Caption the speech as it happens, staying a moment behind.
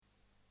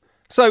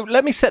So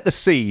let me set the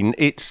scene.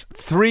 It's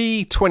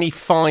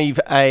 3:25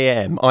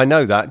 a.m. I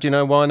know that. Do you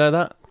know why I know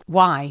that?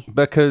 Why?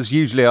 Because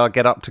usually I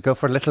get up to go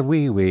for a little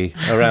wee-wee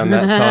around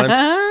that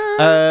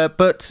time.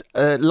 But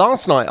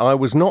last night I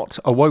was not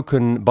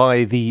awoken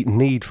by the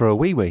need for a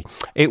wee-wee.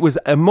 It was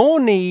a more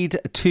need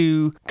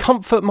to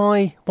comfort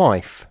my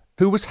wife,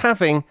 who was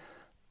having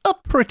a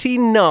pretty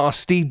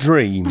nasty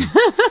dream.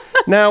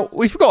 Now,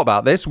 we forgot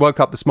about this,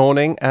 woke up this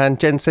morning, and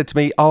Jen said to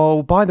me,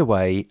 oh, by the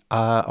way,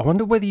 I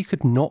wonder whether you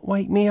could not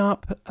wake me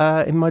up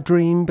in my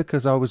dream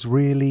because I was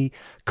really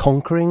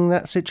conquering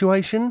that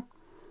situation.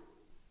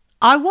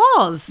 I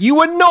was. You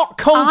were not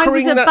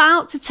conquering I was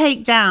about to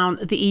take down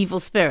the evil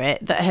spirit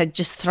that had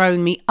just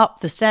thrown me up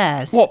the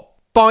stairs. What?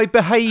 By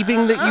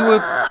behaving that you were...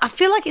 I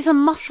feel like it's a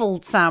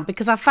muffled sound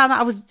because I found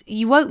that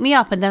you woke me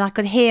up and then I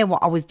could hear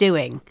what I was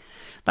doing.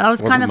 But I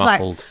was kind of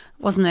muffled. Like,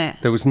 wasn't it?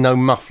 There was no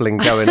muffling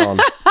going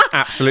on.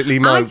 Absolutely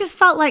no. I just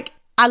felt like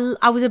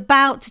I was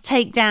about to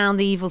take down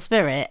the evil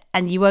spirit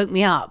and you woke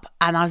me up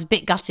and I was a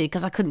bit gutted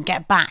because I couldn't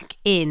get back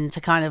in to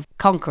kind of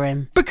conquer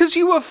him. Because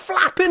you were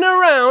flapping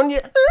around.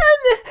 Get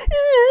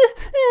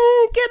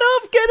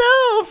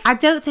off. I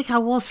don't think I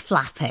was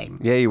flapping.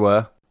 Yeah, you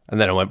were.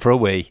 And then I went for a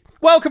wee.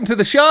 Welcome to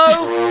the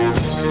show.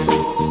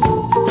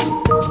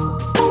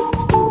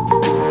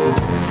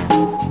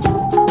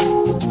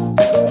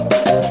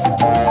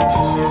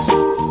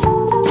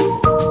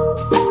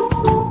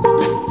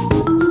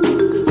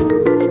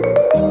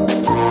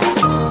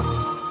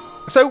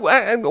 So,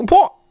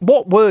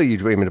 what were you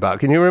dreaming about?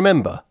 Can you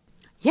remember?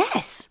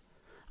 Yes,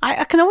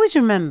 I can always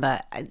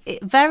remember.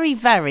 Very,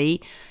 very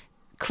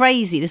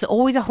crazy. There's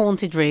always a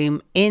haunted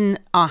room in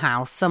our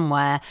house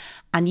somewhere,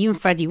 and you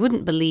and Freddie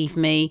wouldn't believe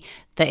me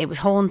that it was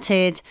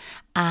haunted,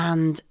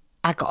 and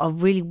I got a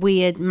really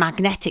weird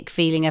magnetic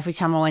feeling every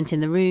time I went in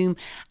the room.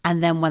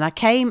 And then when I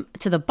came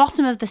to the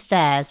bottom of the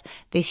stairs,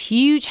 this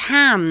huge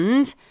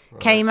hand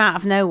came out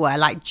of nowhere,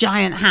 like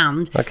giant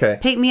hand,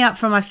 picked me up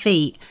from my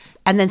feet,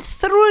 and then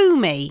threw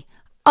me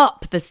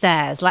up the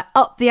stairs, like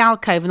up the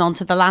alcove and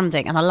onto the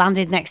landing. And I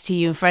landed next to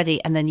you and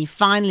Freddie. And then you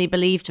finally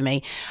believed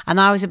me.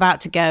 And I was about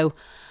to go,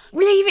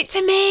 leave it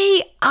to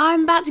me.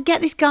 I'm about to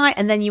get this guy.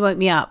 And then you woke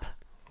me up.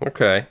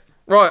 Okay.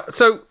 Right.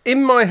 So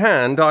in my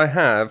hand, I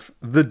have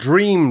the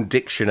Dream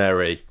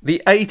Dictionary,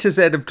 the A to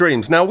Z of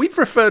dreams. Now, we've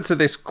referred to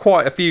this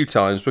quite a few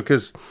times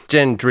because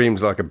Jen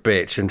dreams like a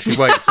bitch and she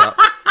wakes up.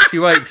 She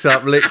wakes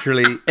up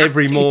literally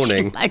every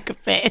morning. Like a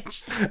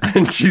bitch.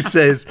 And she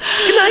says, can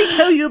I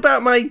tell you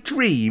about my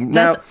dream?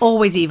 There's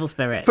always evil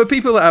spirits. For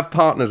people that have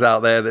partners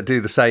out there that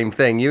do the same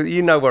thing,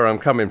 you know where I'm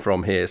coming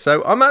from here.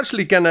 So I'm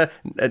actually going to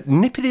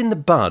nip it in the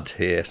bud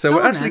here. So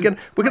we're going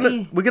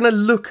to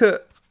look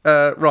at,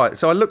 right.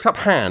 So I looked up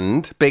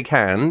hand, big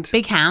hand.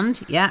 Big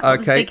hand, yeah. What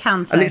does big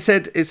hand say? And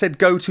it said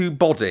go to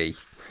body.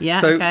 Yeah,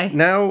 so okay.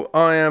 Now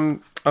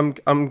I'm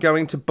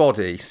going to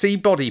body. See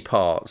body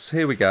parts.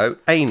 Here we go.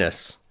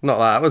 Anus. Not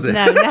that, was it?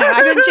 No,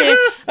 I didn't.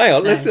 Hang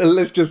on, let's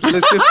just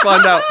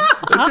find out.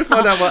 Let's just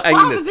find out what anus.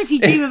 What happens if you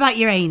dream about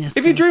your anus?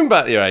 If you dream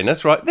about your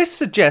anus, right? This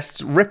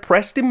suggests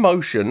repressed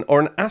emotion or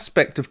an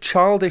aspect of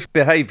childish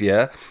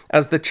behaviour,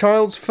 as the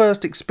child's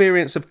first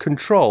experience of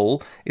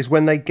control is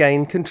when they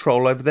gain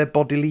control over their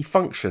bodily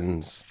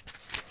functions.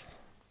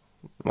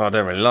 Well, I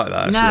don't really like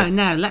that. Actually.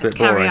 No. Let's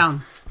carry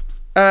on.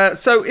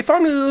 So if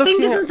I'm looking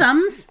fingers and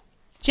thumbs,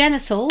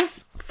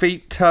 genitals,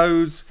 feet,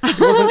 toes. It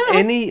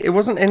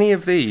wasn't any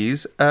of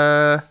these.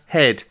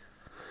 Head.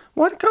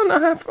 Why can't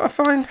I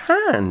find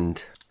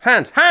hand?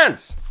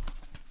 Hands.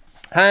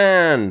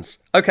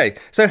 Okay,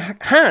 so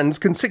hands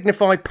can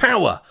signify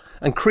power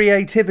and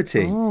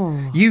creativity.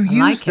 Ooh, you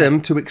use them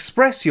to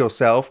express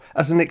yourself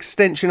as an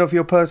extension of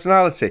your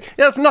personality. It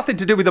has nothing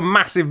to do with a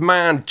massive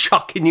man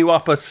chucking you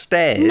up a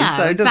stairs, no,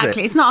 though, does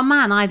exactly. it? It's not a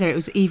man either. It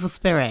was evil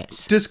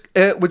spirit.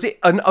 Was it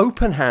an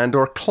open hand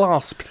or a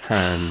clasped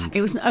hand?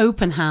 It was an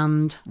open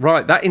hand.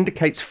 Right, that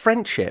indicates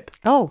friendship.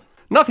 Oh.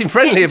 Nothing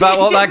friendly about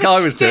what that guy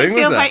was doing,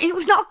 was there? It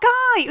was not a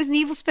guy. It was an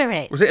evil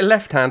spirit. Was it a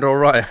left hand or a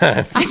right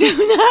hand? I don't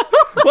know.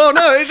 Well,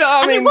 no,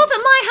 I mean... it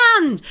wasn't my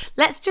hand.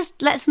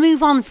 Let's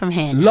move on from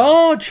here.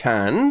 Large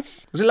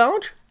hands. Was it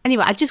large?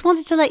 Anyway, I just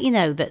wanted to let you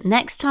know that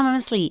next time I'm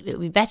asleep, it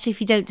would be better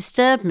if you don't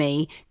disturb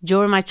me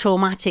during my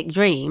traumatic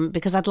dream,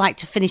 because I'd like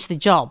to finish the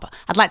job.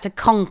 I'd like to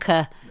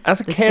conquer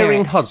As a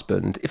caring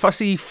husband, if I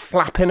see you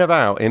flapping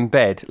about in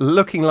bed,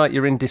 looking like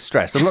you're in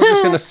distress, I'm not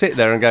just going to sit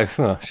there and go,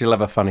 oh, she'll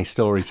have a funny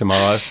story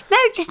tomorrow. No,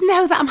 just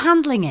know that I'm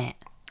handling it.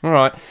 All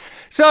right.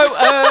 So,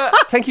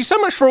 thank you so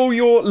much for all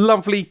your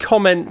lovely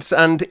comments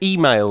and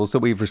emails that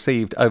we've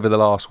received over the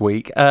last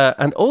week.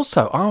 And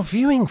also, our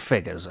viewing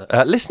figures,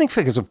 listening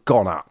figures have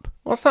gone up.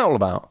 What's that all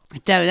about? I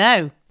don't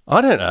know.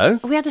 I don't know.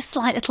 We had a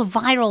slight little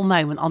viral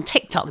moment on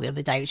TikTok the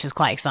other day, which was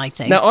quite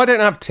exciting. Now, I don't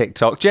have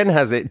TikTok. Jen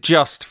has it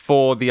just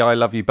for the I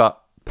Love You But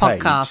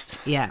page. Podcast,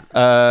 yeah.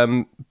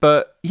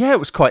 But, yeah, it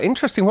was quite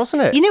interesting,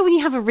 wasn't it? You know when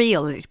you have a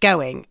reel and it's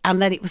going,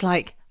 and then it was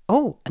like,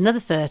 oh, another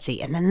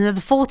 30, and then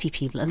another 40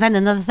 people, and then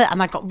another 30,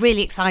 and I got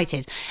really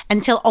excited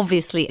until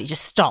obviously it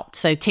just stopped.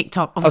 So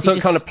TikTok obviously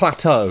so it kind of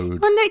plateaued.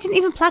 Well, no, it didn't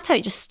even plateau.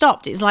 It just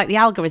stopped. It's like the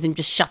algorithm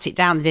just shut it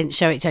down. They didn't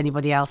show it to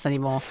anybody else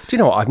anymore. Do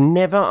you know what? I've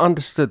never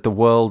understood the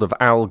world of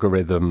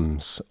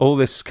algorithms. All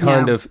this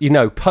kind of,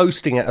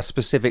 posting at a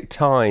specific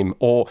time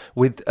or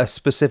with a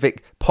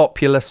specific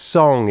popular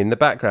song in the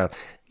background.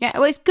 Yeah,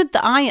 well, it's good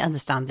that I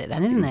understand it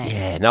then, isn't it?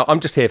 Yeah, no,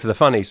 I'm just here for the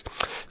funnies.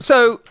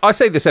 So I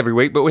say this every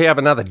week, but we have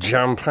another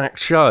jam-packed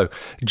show.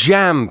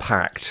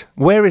 Jam-packed.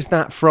 Where is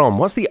that from?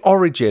 What's the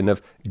origin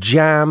of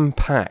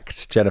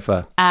jam-packed,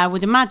 Jennifer? I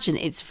would imagine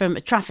it's from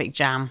a traffic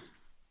jam.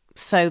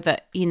 So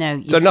that,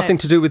 So nothing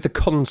to do with the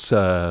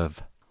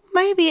conserve.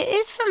 Maybe it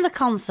is from the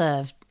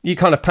conserve. You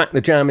kind of pack the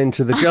jam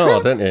into the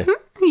jar, don't you?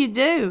 You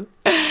do.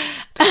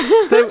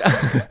 So,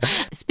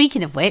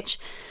 Speaking of which,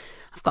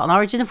 I've got an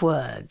origin of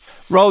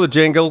words. roll the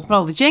jingle.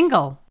 Roll the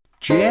jingle.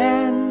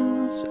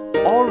 Jen's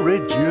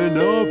origin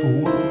of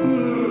words.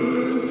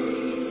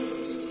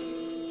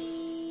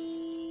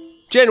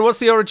 Jen, what's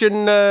the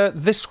origin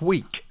this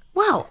week?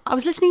 Well, I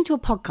was listening to a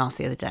podcast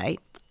the other day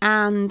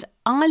and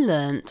I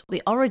learnt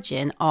the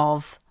origin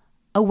of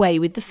Away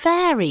with the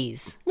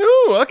Fairies.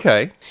 Oh,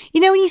 okay.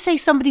 When you say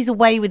somebody's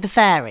away with the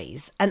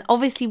fairies, and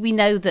obviously we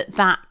know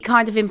that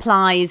kind of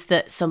implies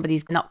that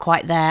somebody's not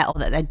quite there or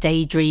that they're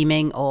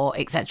daydreaming or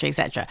etc.,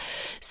 etc.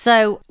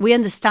 So we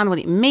understand what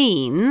it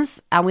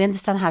means and we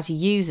understand how to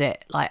use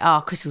it. Like,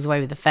 Chris was away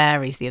with the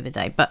fairies the other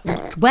day.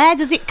 But where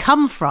does it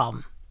come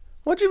from?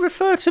 Why do you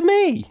refer to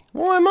me?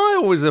 Why am I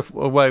always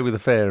away with the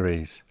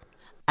fairies?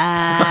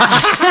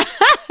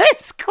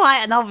 It's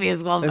quite an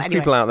obvious one. There's but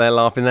anyway. people out there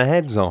laughing their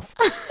heads off.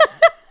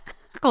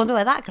 I wonder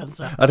where that comes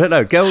from. I don't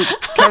know.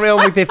 Carry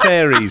on with your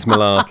fairies,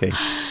 malarkey.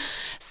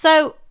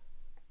 So,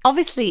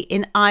 obviously,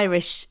 in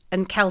Irish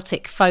and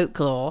Celtic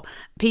folklore,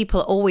 people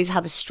always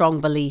had a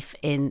strong belief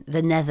in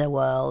the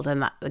netherworld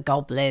and that the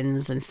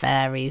goblins and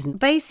fairies. And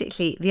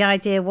basically, the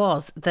idea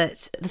was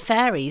that the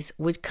fairies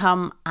would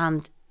come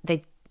and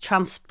they'd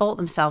transport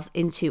themselves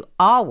into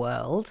our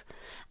world.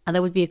 And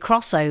there would be a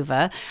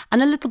crossover,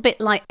 and a little bit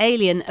like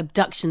alien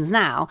abductions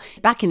now.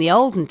 Back in the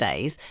olden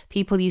days,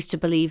 people used to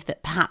believe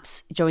that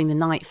perhaps during the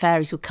night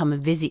fairies would come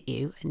and visit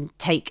you and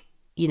take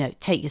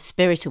your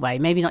spirit away.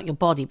 Maybe not your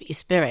body, but your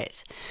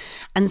spirit.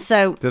 And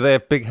so... Do they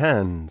have big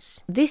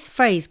hands? This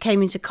phrase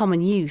came into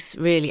common use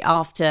really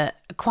after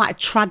quite a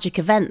tragic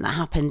event that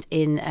happened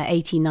in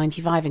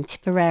 1895 in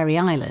Tipperary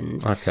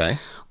Island. Okay.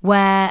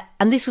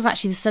 And this was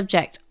actually the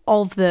subject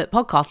of the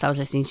podcast I was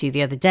listening to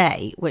the other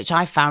day, which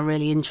I found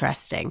really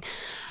interesting,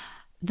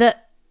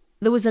 that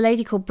there was a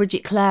lady called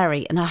Bridget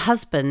Clary and her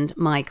husband,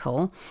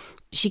 Michael.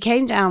 She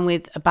came down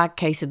with a bad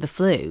case of the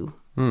flu.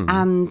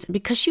 And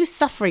because she was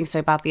suffering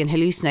so badly and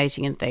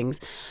hallucinating and things,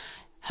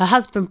 her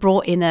husband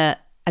brought in a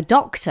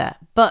doctor.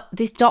 But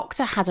this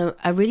doctor had a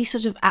really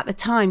sort of, at the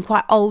time,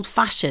 quite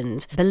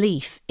old-fashioned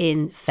belief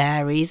in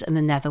fairies and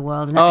the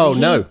netherworld. And Oh,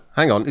 no.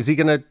 Hang on. Is he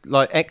going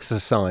to,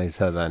 exorcise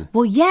her then?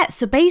 Well, yeah.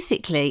 So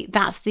basically,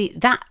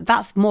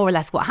 that's more or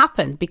less what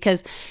happened,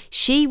 because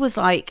she was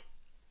like,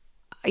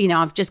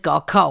 I've just got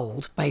a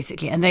cold,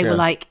 basically. And they were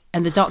like,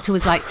 and the doctor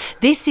was like,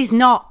 this is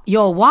not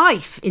your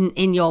wife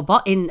in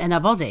her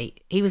body.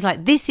 He was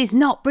like, this is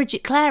not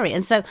Bridget Clary.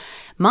 And so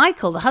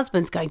Michael, the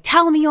husband's going,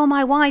 tell me you're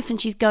my wife.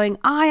 And she's going,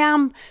 I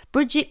am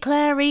Bridget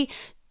Clary,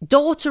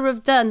 daughter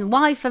of Dunn,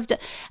 wife of Dunn.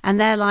 And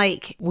they're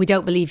like, we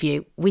don't believe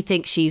you. We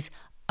think she's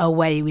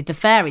away with the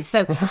fairies.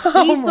 So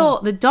he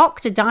thought the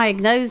doctor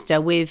diagnosed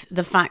her with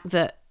the fact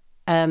that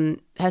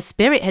her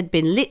spirit had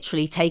been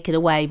literally taken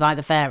away by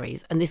the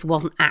fairies, and this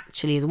wasn't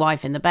actually his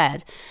wife in the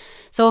bed.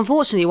 So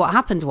unfortunately what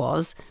happened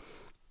was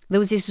there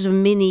was this sort of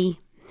mini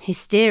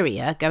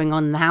hysteria going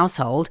on in the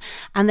household,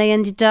 and they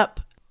ended up,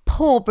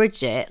 poor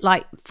Bridget,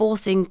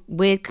 forcing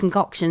weird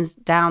concoctions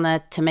down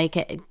her to make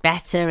it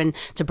better and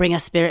to bring her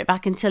spirit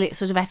back, until it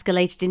sort of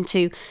escalated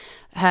into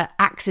her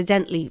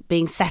accidentally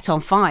being set on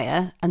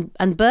fire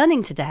and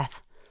burning to death.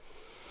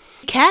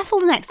 Be careful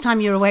the next time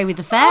you're away with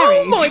the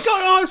fairies. Oh my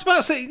God, I was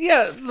about to say,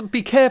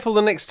 be careful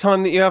the next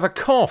time that you have a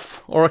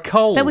cough or a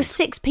cold. There were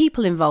 6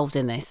 people involved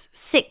in this.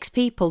 6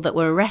 people that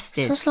were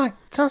arrested.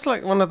 Sounds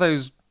like one of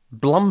those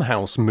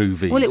Blumhouse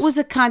movies. Well, it was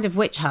a kind of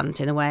witch hunt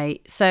in a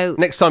way. So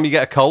next time you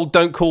get a cold,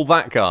 don't call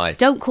that guy.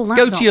 Don't call that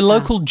Go doctor. to your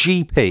local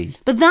GP.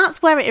 But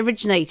that's where it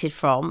originated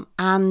from,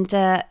 and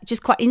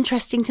just quite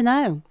interesting to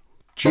know.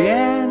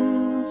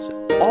 Jen's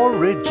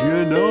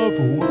origin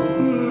of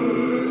words.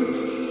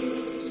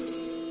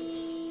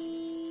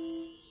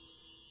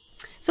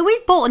 So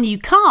we've bought a new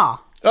car.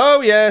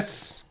 Oh,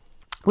 yes.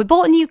 We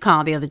bought a new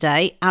car the other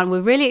day, and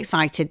we're really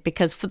excited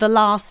because for the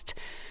last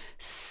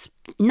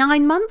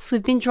 9 months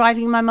we've been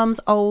driving my mum's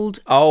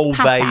old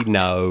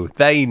Passat.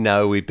 They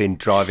know we've been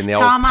driving the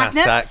Car old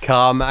magnets. Passat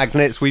car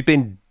magnets. We've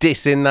been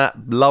dissing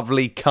that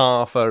lovely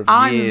car for years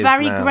I'm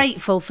very now.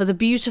 grateful for the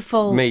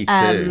beautiful, Me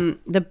too.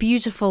 The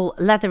beautiful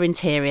leather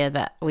interior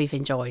that we've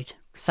enjoyed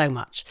so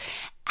much.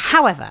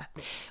 However,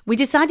 we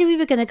decided we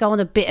were going to go on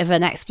a bit of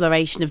an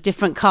exploration of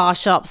different car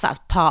shops. That's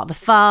part of the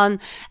fun.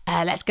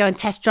 Let's go and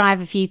test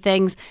drive a few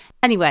things.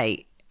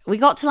 Anyway, we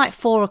got to like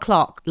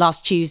 4:00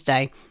 last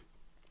Tuesday.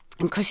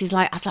 And Chris is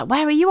like, I was like,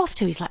 where are you off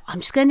to? He's like, I'm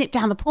just going to nip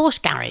down the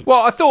Porsche garage.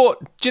 Well, I thought,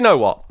 do you know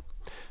what?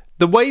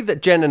 The way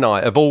that Jen and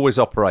I have always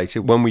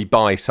operated when we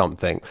buy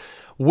something,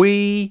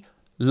 we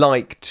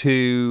like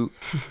to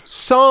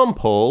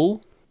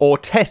sample or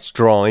test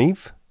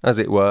drive, as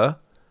it were,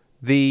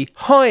 the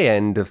high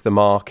end of the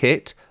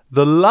market,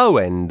 the low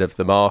end of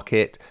the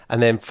market,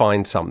 and then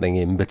find something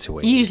in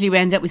between. Usually we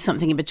end up with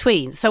something in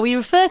between. So we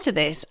refer to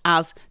this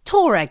as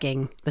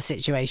Touaregging the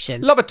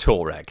situation. Love a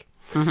Touareg.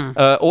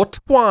 Or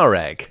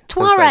Touareg.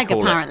 Touareg,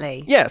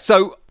 apparently. Yeah,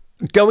 so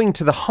going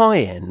to the high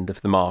end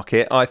of the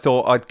market, I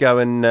thought I'd go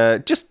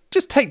and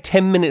just take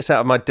 10 minutes out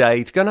of my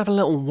day to go and have a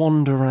little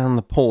wander around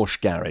the Porsche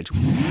garage.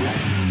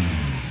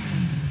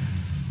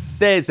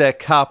 There's a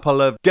couple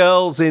of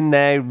girls in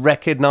there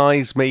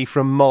recognise me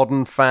from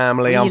Modern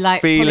Family. I'm like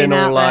feeling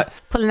all like...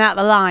 pulling out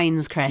the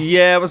lines, Chris.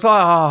 Yeah, I was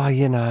like,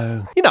 you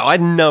know, I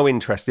had no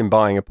interest in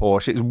buying a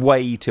Porsche. It's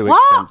way too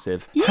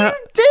expensive. You did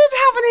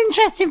have an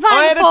interest in buying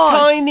I had a Porsche. a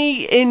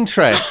tiny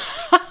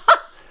interest.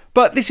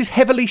 But this is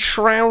heavily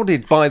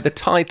shrouded by the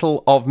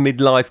title of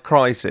Midlife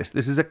Crisis.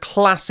 This is a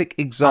classic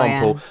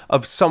example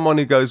of someone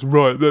who goes,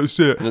 right, that's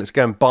it. Let's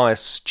go and buy a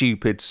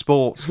stupid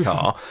sports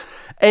car.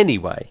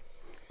 Anyway,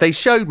 they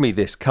showed me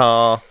this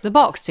car. The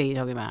Boxster you're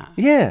talking about?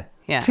 Yeah.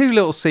 Yeah.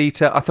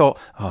 2-seater. I thought,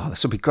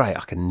 this will be great. I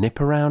can nip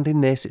around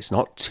in this. It's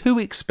not too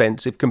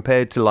expensive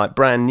compared to like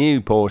brand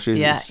new Porsches.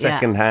 Yeah, It's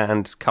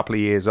second-hand, couple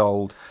of years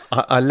old.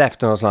 I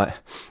left and I was like,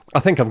 I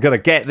think I'm going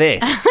to get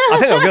this. I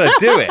think I'm going to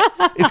do it.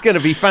 It's going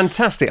to be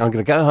fantastic. I'm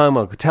going to go home.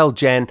 I'll tell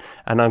Jen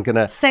and I'm going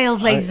to...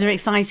 Sales ladies are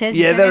excited.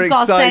 Yeah, they're They've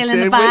got excited. a sale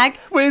in the bag.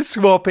 We're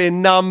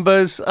swapping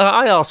numbers.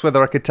 I asked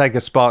whether I could take a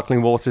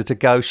sparkling water to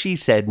go. She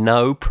said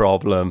no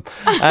problem.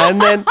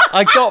 And then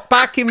I got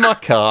back in my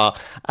car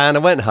and I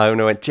went home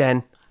and I went,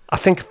 Jen, I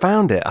think I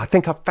found it. I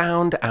think I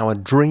found our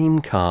dream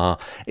car.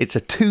 It's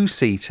a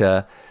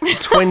 2-seater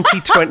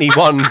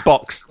 2021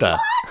 Boxster.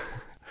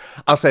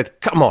 I said,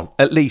 come on,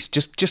 at least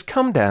just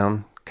come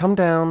down. Come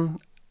down.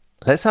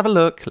 Let's have a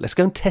look. Let's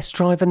go and test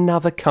drive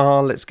another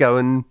car. Let's go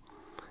and,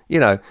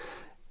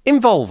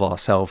 involve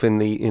ourselves in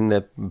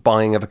the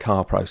buying of a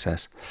car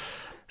process.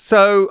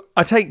 So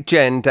I take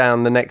Jen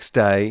down the next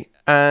day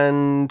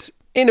and,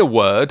 in a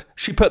word,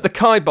 she put the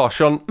kibosh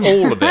on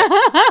all of it.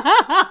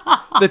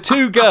 The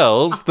two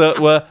girls that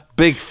were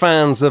big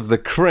fans of the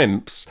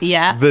Crimps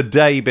the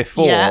day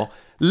before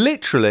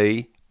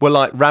literally were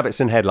like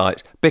rabbits in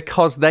headlights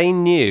because they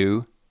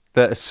knew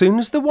that as soon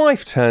as the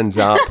wife turns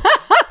up,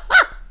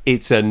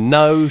 it's a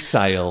no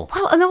sale.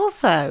 Well, and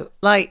also,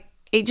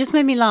 it just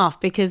made me laugh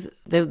because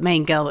the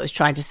main girl that was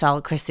trying to sell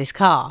Chris this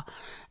car,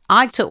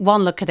 I took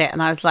one look at it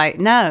and I was like,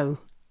 no,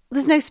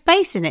 there's no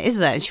space in it, is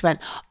there? And she went,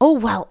 oh,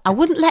 well, I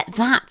wouldn't let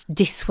that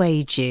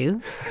dissuade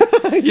you.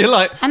 You're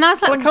like, and I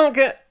was like, I can't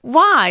get...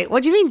 Why?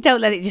 What do you mean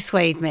don't let it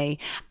dissuade me?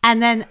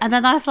 And then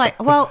I was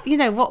like, well,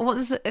 what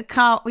does a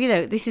car,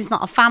 this is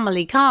not a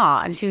family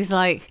car. And she was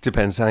like...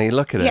 Depends how you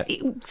look at it.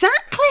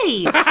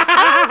 Exactly. And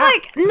I was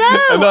like, no,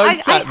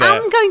 I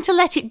am going to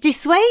let it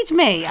dissuade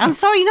me. I'm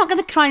sorry, you're not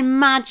going to try and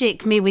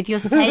magic me with your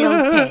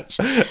sales pitch.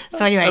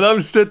 So anyway. And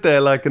I'm stood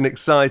there like an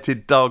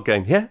excited dog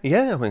going, yeah,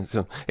 I mean,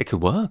 it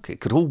could work.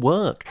 It could all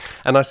work.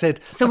 And I said...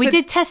 So we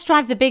did test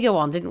drive the bigger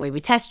one, didn't we?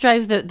 We test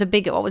drove the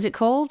bigger, what was it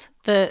called?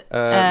 The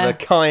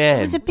Cayenne.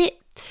 It was a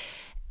bit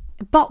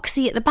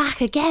boxy at the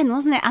back again,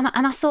 wasn't it? And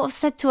I sort of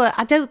said to her,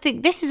 I don't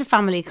think this is a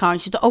family car.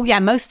 And she said, oh yeah,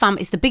 most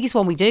families, it's the biggest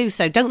one we do,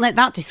 so don't let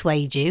that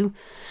dissuade you.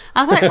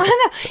 I was like, well,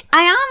 no,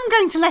 I am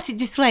going to let it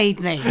dissuade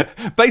me.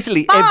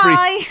 Basically,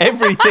 Bye.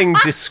 everything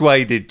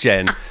dissuaded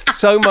Jen,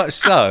 so much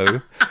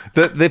so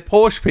that the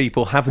Porsche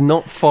people have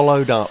not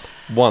followed up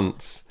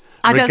once.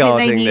 I don't think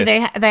they knew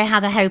they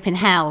had a hope in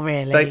hell,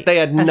 really. They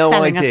had no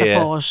selling idea.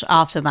 us a Porsche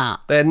after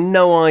that. They had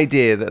no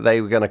idea that they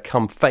were going to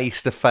come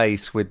face to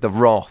face with the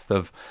wrath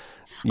of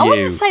you. I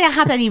wouldn't say I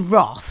had any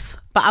wrath,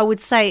 but I would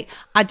say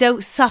I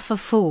don't suffer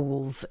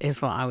fools,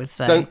 is what I would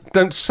say.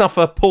 Don't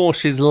suffer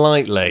Porsches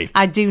lightly.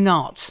 I do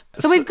not.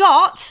 So we've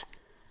got...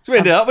 So we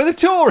ended up with a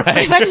Touareg.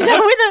 We ended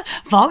up with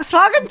a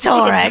Volkswagen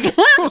Touareg.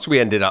 Of course we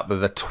ended up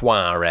with a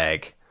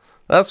Touareg.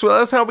 That's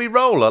how we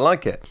roll. I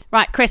like it.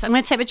 Right, Chris, I'm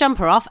going to take my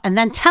jumper off and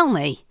then tell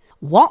me,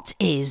 what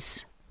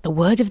is the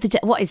word of the day?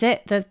 What is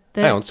it?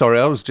 Hang on, sorry,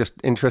 I was just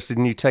interested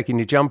in you taking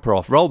your jumper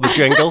off. Roll the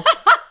jingle.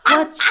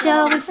 What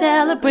shall we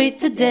celebrate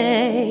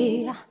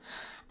today?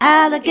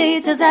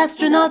 Alligators,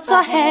 astronauts,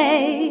 or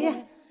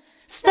hay?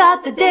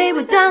 Start the day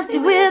with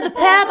dancing with a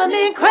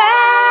peppermint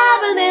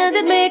crab and end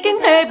it making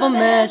paper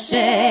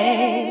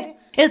mache.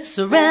 It's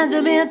a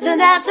random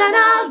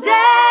international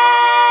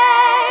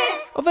day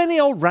of any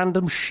old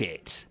random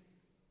shit.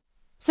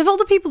 So for all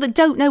the people that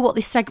don't know what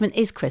this segment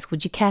is, Chris,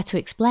 would you care to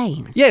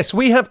explain? Yes,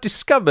 we have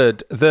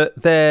discovered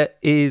that there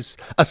is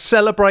a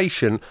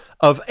celebration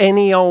of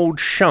any old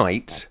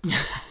shite,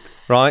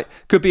 right?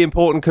 Could be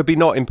important, could be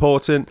not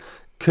important,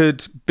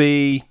 could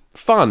be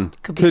fun.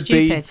 Could be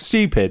stupid.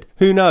 Stupid.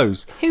 Who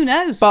knows? Who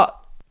knows? But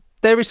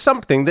there is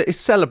something that is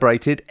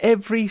celebrated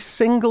every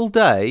single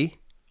day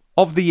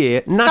of the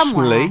year,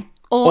 nationally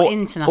or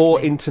internationally. Or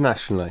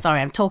internationally.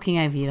 Sorry, I'm talking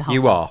over you the whole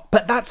You time. are.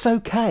 But that's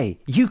okay.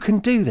 You can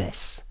do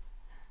this.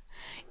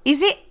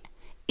 Is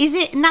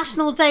it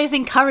National Day of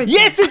Encouragement?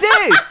 Yes, it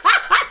is.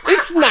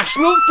 It's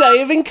National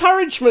Day of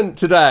Encouragement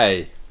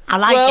today. I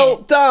like well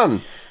it.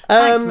 done.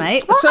 Thanks,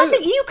 mate. Well, I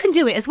think you can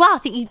do it as well. I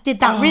think you did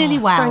that really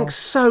well. Thanks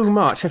so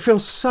much. I feel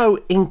so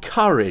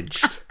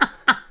encouraged.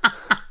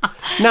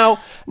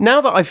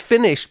 Now that I've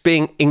finished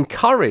being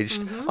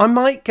encouraged, I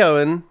might go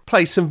and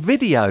play some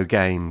video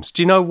games.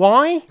 Do you know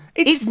why?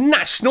 It's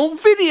National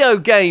Video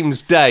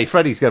Games Day.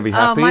 Freddie's going to be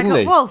happy, isn't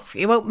he? Well,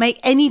 it won't make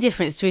any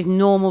difference to his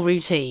normal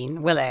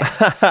routine, will it?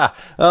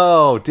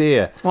 Oh,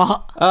 dear.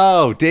 What?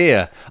 Oh,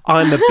 dear.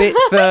 I'm a bit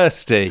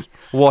thirsty.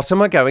 What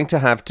am I going to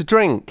have to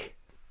drink?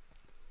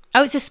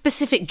 Oh, it's a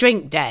specific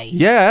drink day.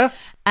 Yeah.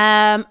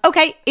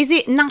 Okay, is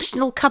it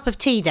National Cup of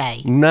Tea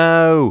Day?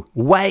 No,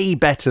 way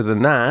better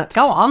than that.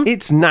 Go on.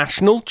 It's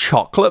National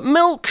Chocolate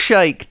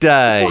Milkshake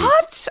Day.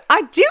 What?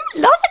 I do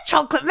love a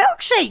chocolate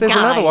milkshake, There's guy.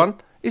 another one.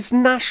 It's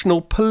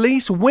National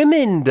Police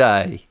Women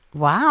Day.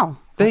 Wow.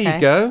 There you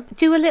go.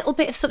 Do a little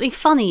bit of something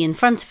funny in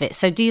front of it.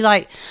 So do you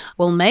like,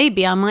 well,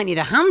 maybe I might need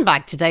a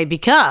handbag today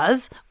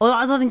because, or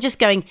rather than just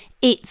going,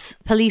 it's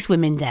Police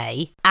Women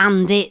Day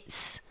and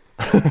it's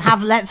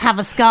let's have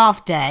a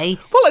scarf day.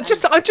 Well,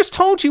 I just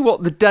told you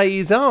what the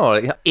days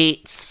are.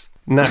 It's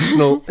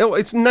National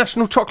it's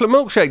National Chocolate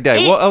Milkshake Day.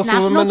 It's What else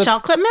National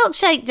Chocolate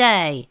Milkshake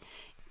Day.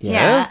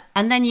 Yeah.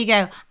 And then you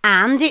go,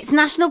 and it's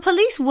National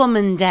Police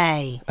Woman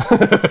Day.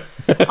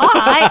 All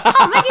right,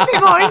 can't make it a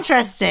bit more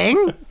interesting.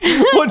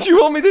 What do you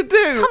want me to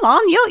do? Come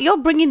on, you're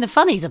bringing the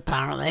funnies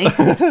apparently.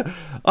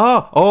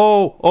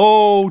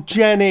 Oh,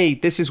 Jenny,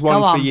 this is one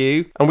Go on. for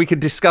you. And we could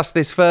discuss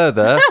this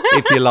further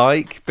if you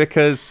like,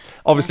 because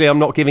obviously I'm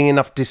not giving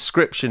enough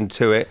description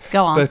to it.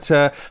 Go on. But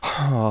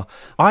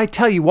I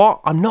tell you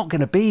what, I'm not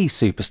going to be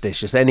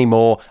superstitious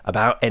anymore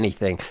about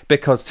anything,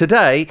 because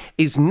today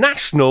is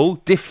National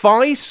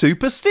Defy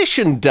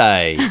Superstition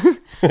Day.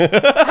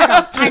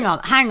 Hang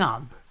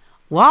on.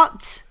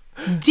 What?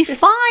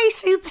 Defy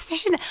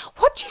superstition.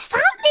 What does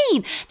that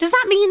mean? Does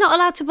that mean you're not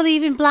allowed to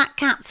believe in black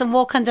cats and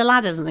walk under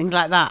ladders and things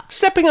like that?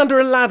 Stepping under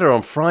a ladder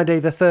on Friday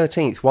the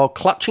 13th while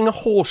clutching a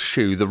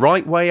horseshoe the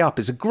right way up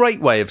is a great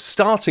way of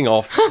starting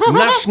off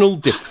National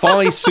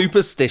Defy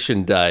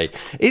Superstition Day.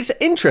 It's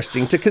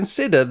interesting to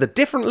consider the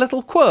different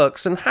little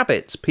quirks and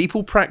habits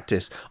people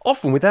practice,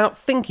 often without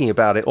thinking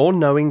about it or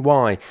knowing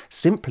why,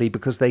 simply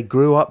because they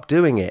grew up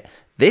doing it.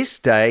 This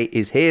day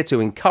is here to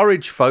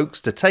encourage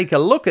folks to take a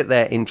look at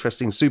their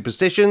interesting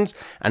superstitions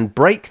and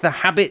break the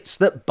habits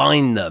that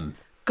bind them.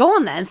 Go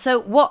on then.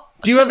 So what?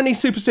 Do you have any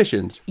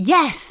superstitions?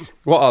 Yes.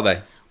 What are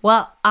they?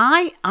 Well,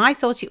 I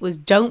thought it was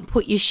don't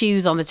put your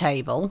shoes on the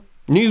table.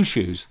 New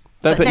shoes.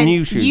 Don't But put then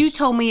new shoes. you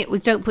told me it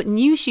was don't put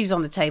new shoes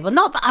on the table.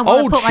 Not that I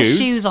want Old to put shoes.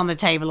 my shoes on the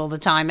table all the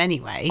time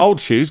anyway. Old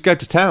shoes, go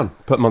to town.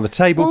 Put them on the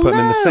table, Well, put them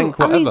in the no. sink,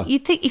 whatever. I mean,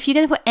 you'd think if you're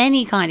going to put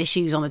any kind of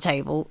shoes on the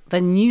table,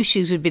 then new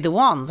shoes would be the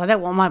ones. I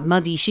don't want my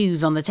muddy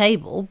shoes on the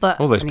table, but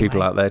All those anyway.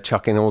 people out there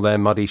chucking all their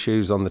muddy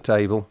shoes on the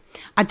table.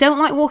 I don't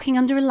like walking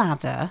under a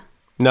ladder.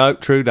 No,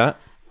 true that.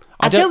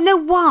 I don't know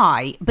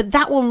why, but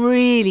that one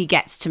really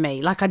gets to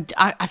me. Like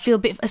I feel a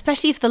bit,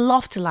 especially if the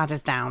loft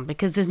ladder's down,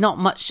 because there's not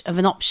much of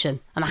an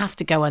option, and I have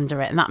to go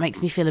under it, and that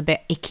makes me feel a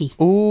bit icky.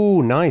 Oh,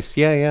 nice.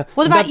 Yeah.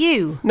 What about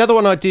you? Another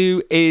one I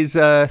do is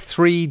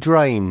 3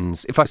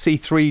 drains. If I see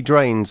 3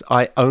 drains,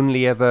 I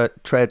only ever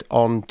tread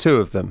on 2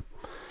 of them.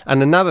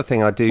 And another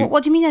thing I do,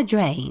 What do you mean a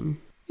drain?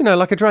 you know,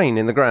 like a drain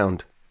in the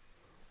ground.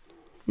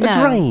 No. A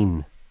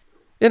drain.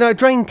 You know, a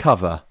drain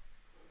cover.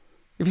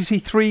 If you see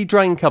 3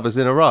 drain covers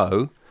in a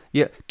row,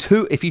 yeah,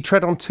 2. If you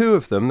tread on 2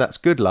 of them, that's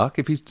good luck.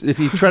 If you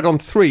tread on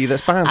 3,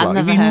 that's bad luck.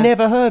 Have you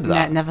never heard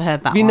that? No, never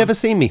heard that Have you one. never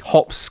seen me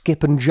hop,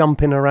 skip, and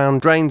jumping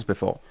around drains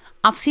before?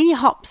 I've seen you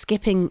hop,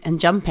 skipping, and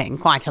jumping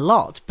quite a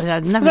lot, but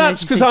I've never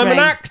That's noticed because the I'm an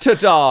drains. actor,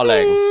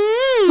 darling.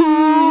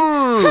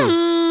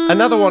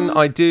 Another one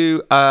I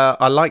do,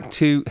 I like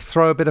to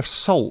throw a bit of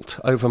salt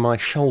over my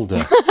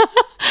shoulder.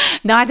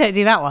 No, I don't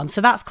do that one, so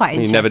that's quite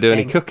You interesting. never do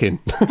any cooking.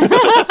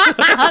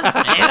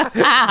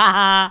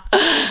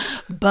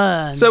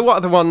 Burn. So what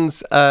other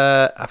ones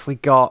have we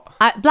got?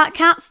 Black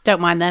cats,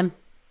 don't mind them.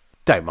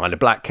 Don't mind a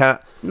black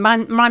cat.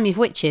 Remind me of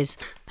witches.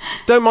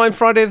 Don't mind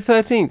Friday the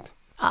 13th.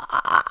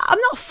 I'm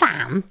not a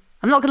fan.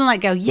 I'm not going to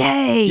go,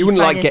 yay. You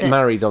wouldn't Friday like get the-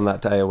 married on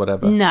that day or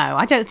whatever. No,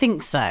 I don't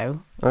think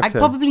so. I'd Okay.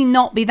 probably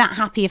not be that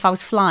happy if I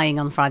was flying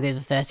on Friday the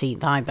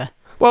 13th either.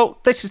 Well,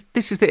 this is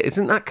it.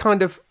 Isn't that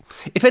kind of...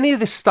 If any of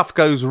this stuff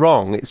goes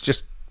wrong, it's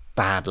just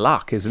bad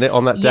luck, isn't it,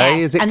 on that day?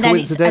 Yes, Is it and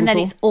coincidental? then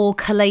it's all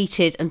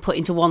collated and put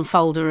into one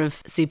folder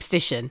of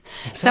superstition.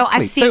 So I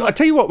Exactly. see. So I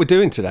tell you what we're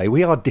doing today.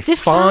 We are defying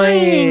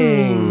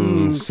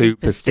Defying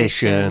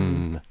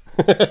superstition.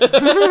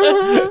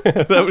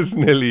 That was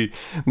nearly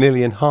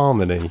in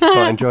harmony.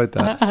 Quite enjoyed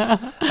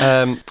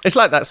that. It's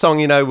like that song,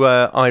 you know,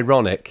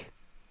 Ironic.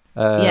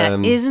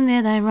 Isn't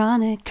it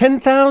ironic?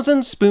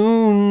 10,000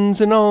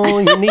 spoons and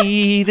all you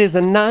need is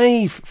a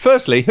knife.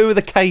 Firstly, who are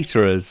the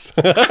caterers?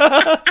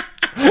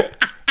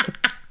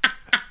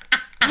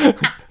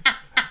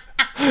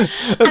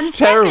 That's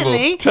terrible.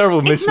 Secondly,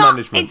 terrible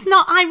mismanagement. It's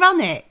not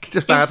ironic.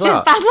 Just bad it's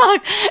luck. Just bad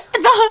luck.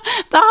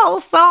 The whole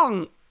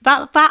song.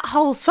 That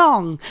whole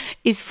song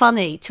is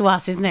funny to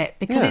us, isn't it?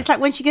 Because it's like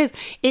when she goes,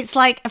 it's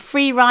like a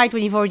free ride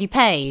when you've already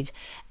paid.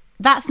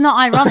 That's not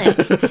ironic.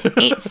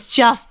 It's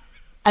just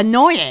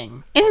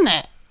annoying, isn't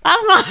it?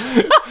 That's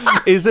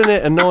not. Isn't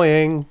it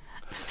annoying?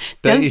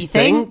 Don't you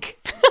think?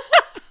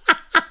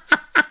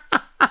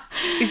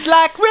 It's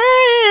like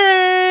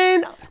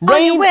rain.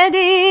 On your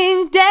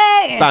wedding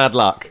day. Bad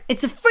luck.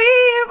 It's a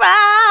free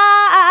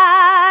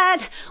ride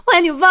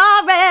when you've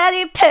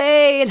already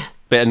paid.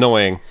 Bit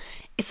annoying.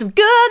 It's some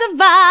good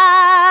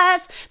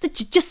advice that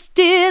you just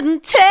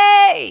didn't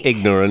take.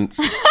 Ignorance.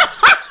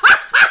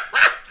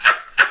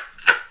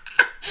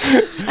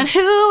 And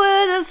who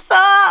would have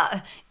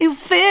thought you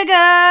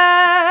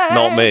figured?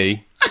 Not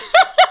me.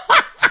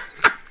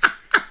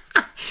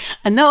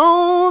 An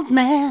old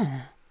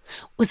man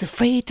was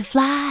afraid to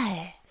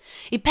fly.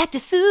 He packed a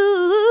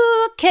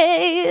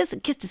suitcase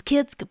and kissed his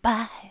kids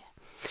goodbye.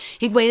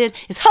 He'd waited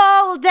his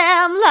whole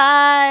damn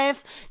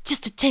life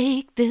just to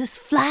take this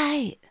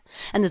flight.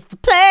 And as the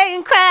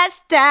plane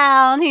crashed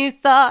down, he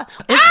thought,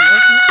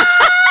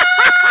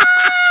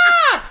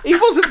 He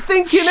wasn't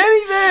thinking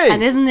anything.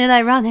 and isn't it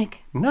ironic?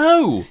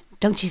 No.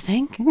 Don't you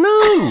think?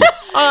 No.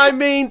 I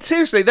mean,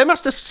 seriously, they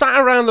must have sat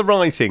around the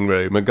writing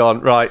room and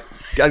gone, right,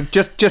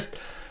 just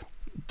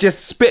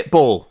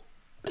spitball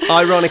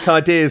ironic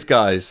ideas,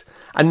 guys.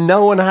 And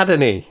no one had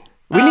any.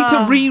 We need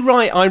to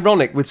rewrite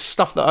ironic with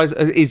stuff that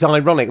is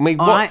ironic. I mean,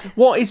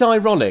 what is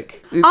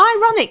ironic?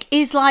 Ironic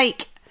is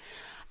like,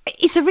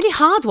 it's a really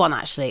hard one,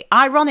 actually.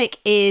 Ironic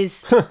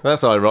is,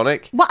 That's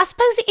ironic. well, I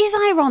suppose it is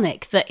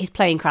ironic that his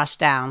plane crashed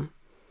down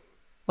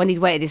when he'd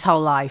waited his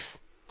whole life.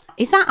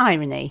 Is that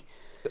irony?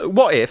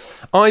 What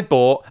if I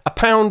bought a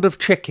pound of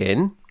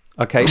chicken,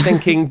 okay,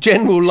 thinking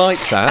Jen will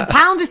like that.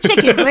 Pound of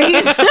chicken,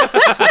 please.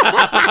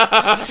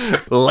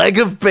 Leg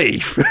of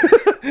beef.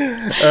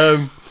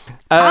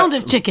 Pound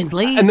of chicken,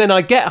 please. And then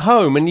I get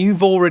home and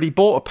you've already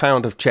bought a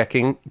pound of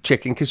chicken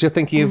because you're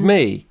thinking of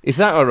me. Is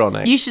that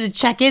ironic? You should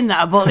check in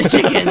that I bought the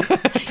chicken.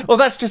 Well,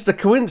 that's just a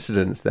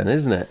coincidence then,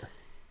 isn't it?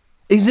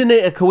 Isn't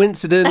it a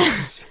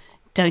coincidence?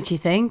 Don't you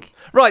think?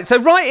 Right, so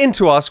write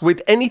into us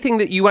with anything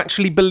that you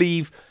actually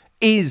believe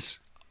is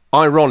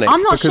ironic.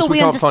 I'm not because sure we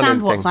can't find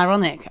understand what's anything.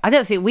 ironic. I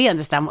don't think we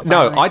understand what's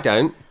No, ironic. I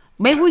don't.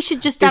 Maybe we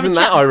should just have Isn't a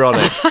chat. that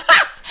ironic?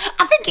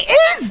 I think it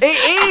is. It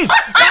is.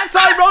 That's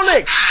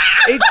ironic.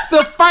 It's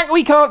the fact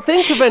we can't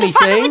think of anything. The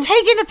fact that we're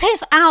taking the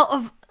piss out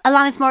of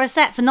Alanis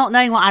Morissette for not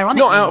knowing what ironic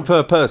Not means. out of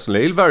her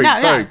personally. Very,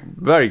 No, very, no.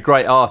 very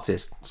great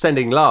artist.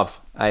 Sending love,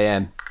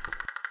 AM.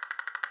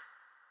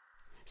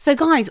 So,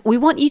 guys, we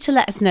want you to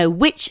let us know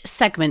which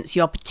segments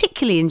you're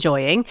particularly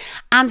enjoying,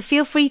 and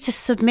feel free to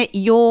submit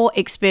your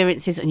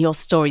experiences and your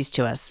stories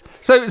to us.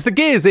 So it's the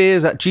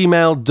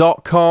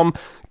gearsears@gmail.com.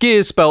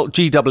 Gears spelt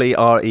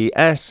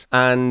G-W-E-R-E-S.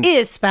 And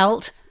Ears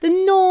spelt the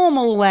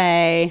normal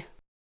way.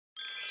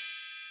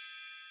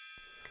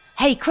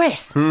 Hey,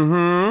 Chris.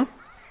 Mm-hmm.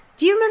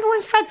 Do you remember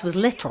when Fred's was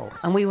little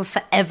and we were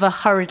forever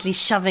hurriedly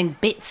shoving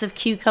bits of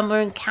cucumber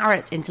and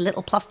carrot into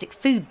little plastic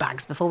food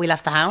bags before we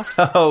left the house?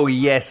 Oh,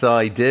 yes,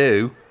 I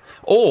do.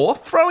 Or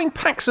throwing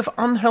packs of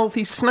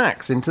unhealthy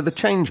snacks into the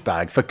change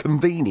bag for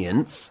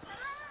convenience.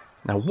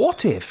 Now,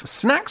 what if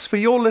snacks for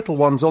your little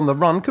ones on the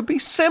run could be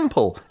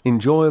simple,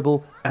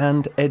 enjoyable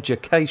and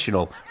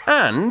educational,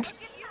 and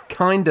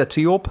kinder to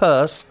your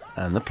purse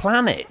and the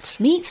planet?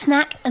 Meet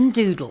Snack and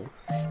Doodle,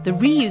 the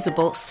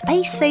reusable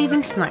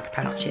space-saving snack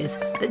pouches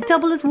that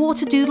double as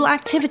water doodle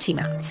activity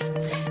mats.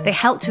 They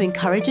help to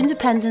encourage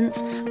independence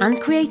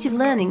and creative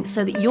learning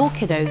so that your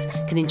kiddos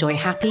can enjoy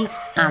happy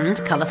and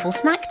colourful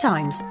snack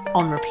times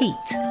on repeat.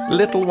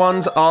 Little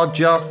ones are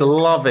just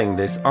loving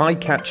this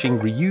eye-catching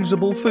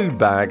reusable food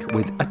bag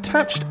with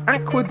attached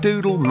aqua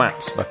doodle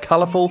mats for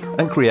colourful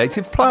and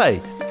creative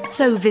play.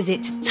 So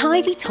visit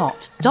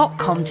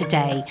tidytot.com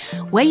today,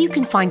 where you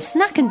can find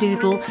Snack and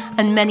Doodle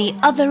and many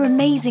other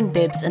amazing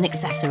bibs and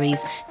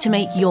accessories to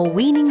make your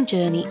weaning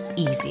journey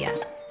easier.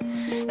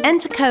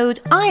 Enter code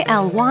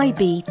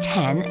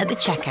ILYB10 at the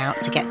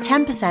checkout to get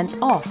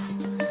 10% off.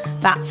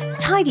 That's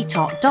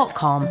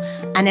tidytot.com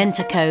and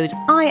enter code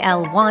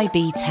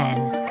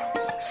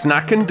ILYB10.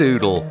 Snack and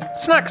Doodle.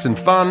 Snacks and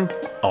fun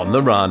on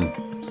the run.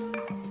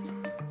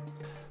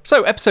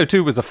 So, episode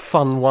 2 was a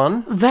fun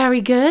one.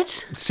 Very good.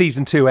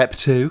 Season 2, Ep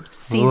 2.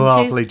 Season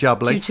Lovely 2.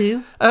 jubbly.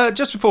 2-2.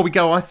 Just before we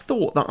go, I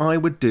thought that I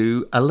would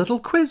do a little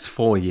quiz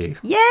for you.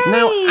 Yay!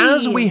 Now,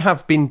 as we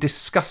have been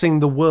discussing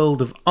the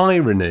world of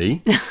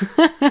irony,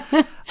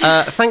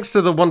 thanks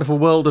to the wonderful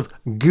world of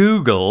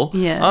Google,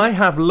 Yeah. I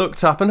have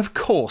looked up, and of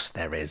course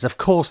there is. There's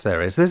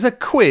a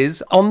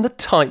quiz on the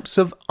types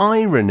of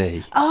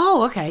irony.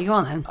 Oh, okay. Go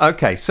on then.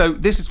 Okay, so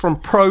this is from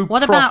Pro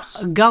What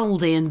Profs. about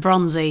Goldie and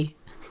Bronzy?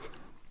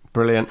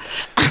 Brilliant.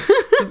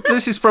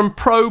 This is from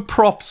Pro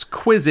Profs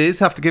Quizzes.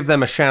 Have to give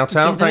them a shout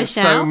out. Give them a Thanks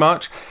so shout.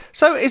 much.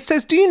 So it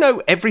says, do you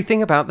know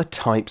everything about the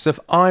types of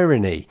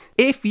irony?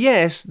 If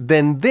yes,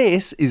 then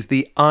this is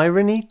the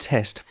irony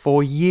test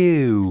for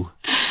you,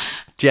 We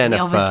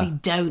Jennifer. obviously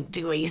don't,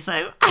 do we?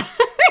 So,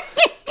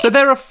 So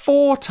there are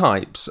 4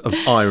 types of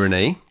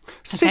irony.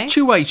 Okay.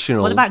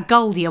 Situational. what about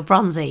Goldie or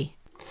Bronzy?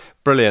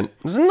 Brilliant.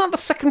 Isn't that the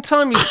second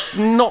time you've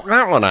knocked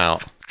that one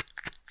out?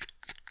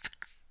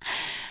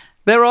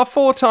 There are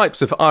 4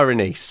 types of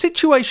irony.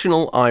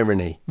 Situational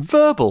irony,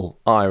 verbal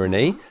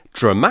irony,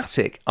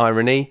 dramatic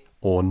irony,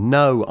 or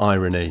no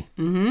irony.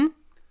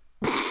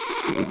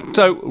 Mm-hmm.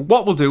 So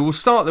what we'll do, we'll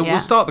start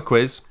the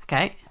quiz.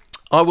 Okay.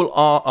 I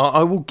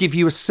will give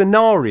you a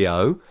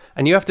scenario,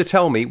 and you have to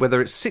tell me whether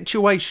it's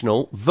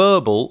situational,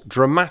 verbal,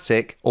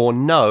 dramatic, or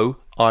no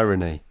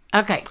irony.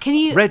 Okay. Can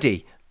you?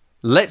 Ready?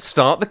 Let's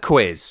start the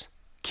quiz.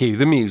 Cue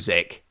the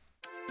music.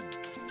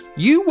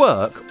 You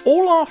work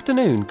all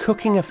afternoon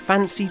cooking a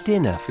fancy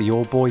dinner for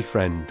your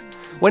boyfriend.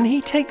 When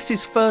he takes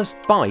his first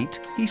bite,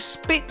 he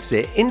spits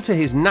it into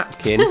his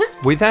napkin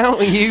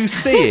without you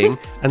seeing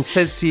and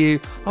says to you,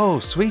 "Oh,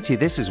 sweetie,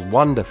 this is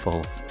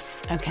wonderful."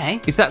 Okay.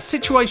 Is that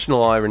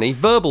situational irony,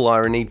 verbal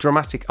irony,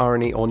 dramatic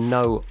irony, or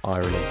no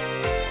irony?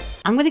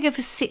 I'm going to go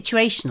for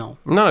situational.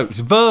 No, it's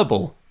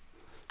verbal.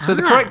 So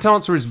the correct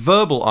answer is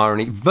verbal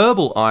irony.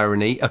 Verbal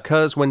irony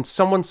occurs when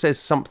someone says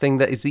something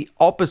that is the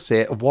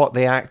opposite of what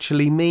they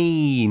actually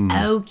mean.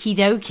 Okie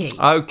dokie.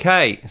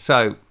 Okay,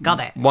 so Got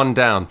it. One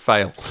down,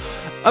 fail.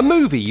 A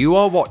movie you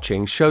are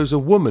watching shows a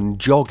woman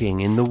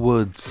jogging in the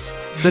woods.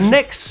 The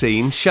next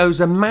scene shows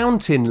a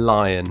mountain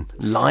lion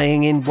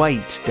lying in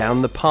wait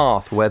down the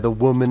path where the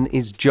woman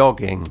is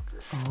jogging.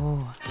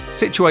 Oh.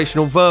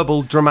 Situational,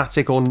 verbal,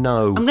 dramatic, or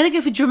no? I'm going to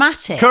go for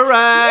dramatic.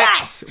 Correct.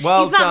 Yes.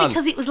 Well Is that done.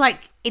 because it was like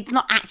it's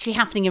not actually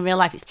happening in real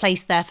life? It's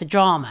placed there for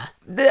drama.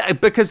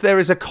 Because there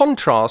is a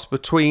contrast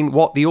between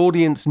what the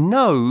audience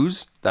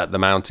knows, that the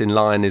mountain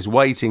lion is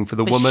waiting for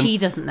the But woman, she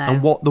doesn't know.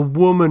 and what the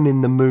woman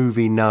in the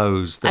movie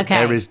knows, that Okay.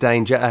 there is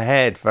danger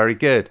ahead. Very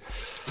good.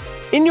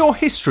 In your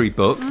history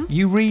book,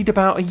 you read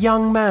about a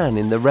young man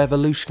in the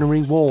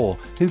Revolutionary War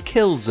who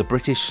kills a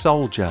British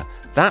soldier.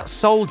 That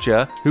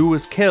soldier who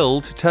was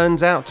killed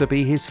turns out to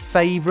be his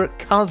favourite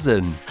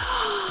cousin.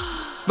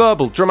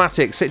 Verbal,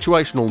 dramatic,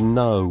 situational,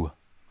 no.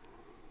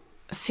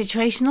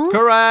 Situational?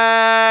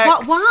 Correct.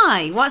 What?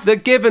 Why? What's The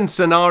given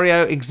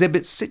scenario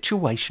exhibits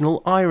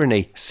situational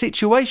irony.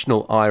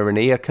 Situational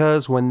irony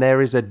occurs when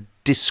there is a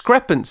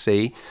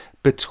discrepancy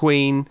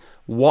between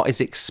what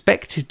is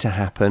expected to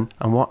happen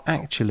and what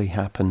actually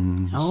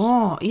happens.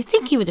 Oh, you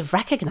think you would have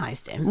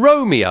recognised him?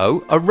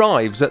 Romeo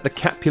arrives at the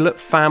Capulet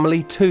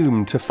family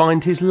tomb to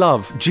find his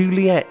love,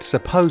 Juliet,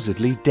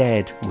 supposedly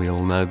dead. We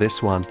all know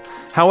this one.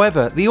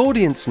 However, the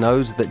audience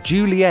knows that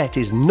Juliet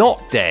is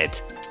not dead.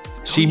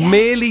 She yes.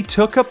 merely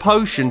took a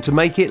potion to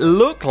make it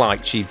look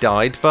like she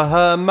died for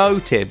her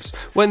motives.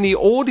 When the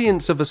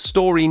audience of a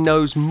story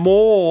knows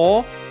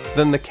more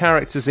than the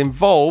characters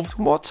involved,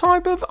 what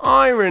type of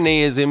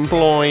irony is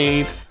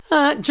employed?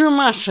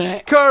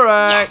 Dramatic.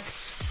 Correct.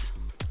 Yes.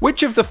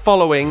 Which of the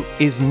following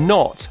is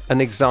not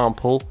an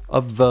example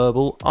of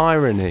verbal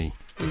irony?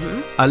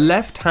 A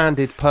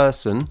left-handed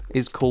person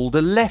is called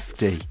a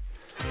lefty.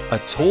 A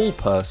tall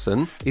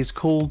person is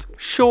called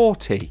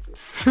shorty.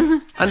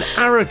 An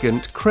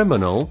arrogant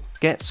criminal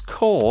gets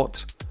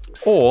caught.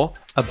 Or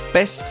a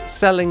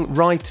best-selling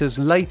writer's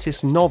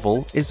latest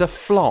novel is a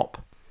flop.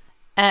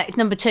 It's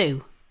number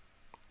 2.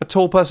 A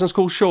tall person's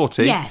called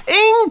shorty? Yes.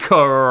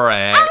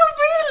 Incorrect. Oh,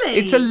 really?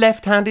 It's a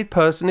left-handed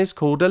person is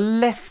called a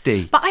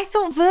lefty. But I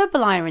thought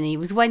verbal irony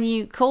was when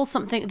you call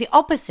something the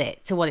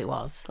opposite to what it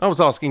was. I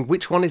was asking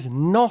which one is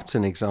not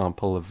an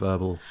example of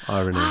verbal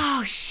irony.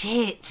 Oh,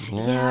 shit.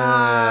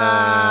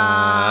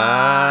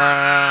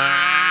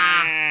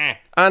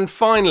 And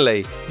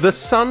finally, the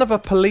son of a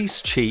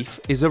police chief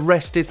is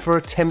arrested for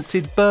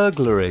attempted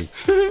burglary.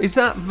 Is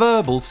that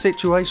verbal,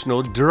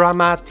 situational,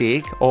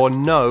 dramatic, or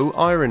no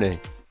irony?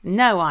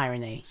 No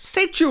irony.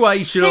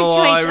 Situational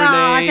irony. Oh,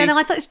 I don't know.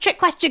 I thought it was a trick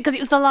question because it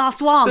was the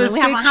last one. The and we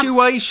haven't had-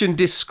 situation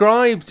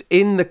described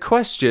in the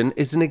question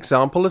is an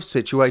example of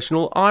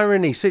situational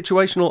irony.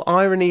 Situational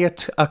irony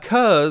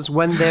occurs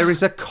when there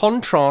is a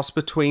contrast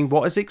between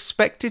what is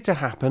expected to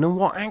happen and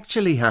what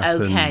actually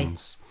happens. Okay.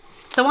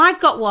 So I've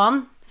got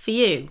one for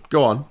you.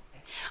 Go on.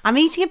 I'm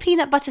eating a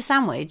peanut butter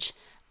sandwich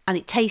and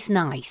it tastes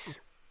nice.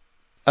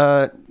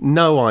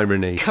 No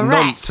irony. It's Correct.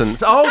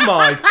 nonsense. Oh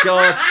my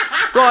God.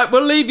 Right,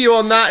 we'll leave you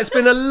on that. It's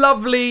been a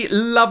lovely,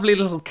 lovely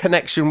little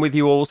connection with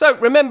you all. So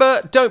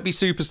remember, don't be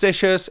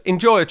superstitious.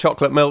 Enjoy a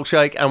chocolate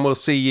milkshake and we'll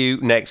see you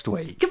next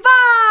week. Goodbye!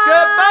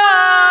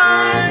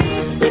 Goodbye!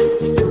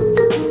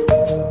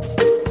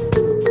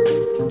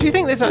 Do you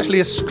think there's actually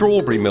a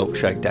strawberry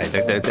milkshake day?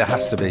 There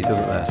has to be,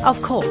 doesn't there?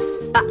 Of course.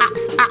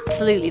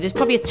 Absolutely. There's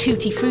probably a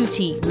Tutti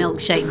Frutti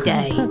milkshake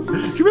day. Do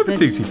you remember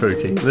Tutti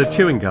Frutti? The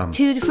chewing gum.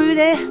 Tutti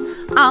Frutti.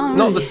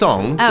 Not the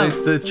song, Oh.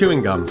 the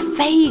chewing gum.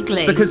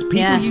 Vaguely. Because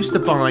people used to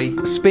buy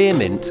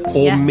spearmint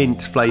or Yeah.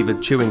 mint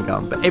flavoured chewing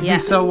gum, but every Yeah.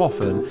 so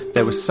often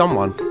there was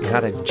someone who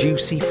had a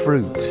juicy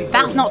fruit.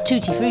 That's not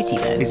Tutti Frutti,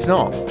 though. It's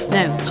not.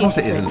 No, Of course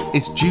it Juicy isn't.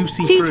 It's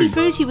juicy Tutti fruit.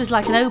 Frutti was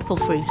like an opal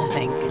fruit, I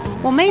think.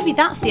 Well, maybe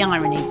that's the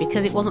irony,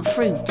 because it wasn't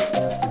fruit.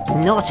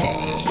 Naughty.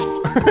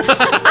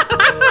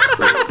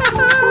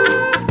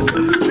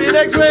 See you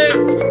next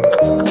week.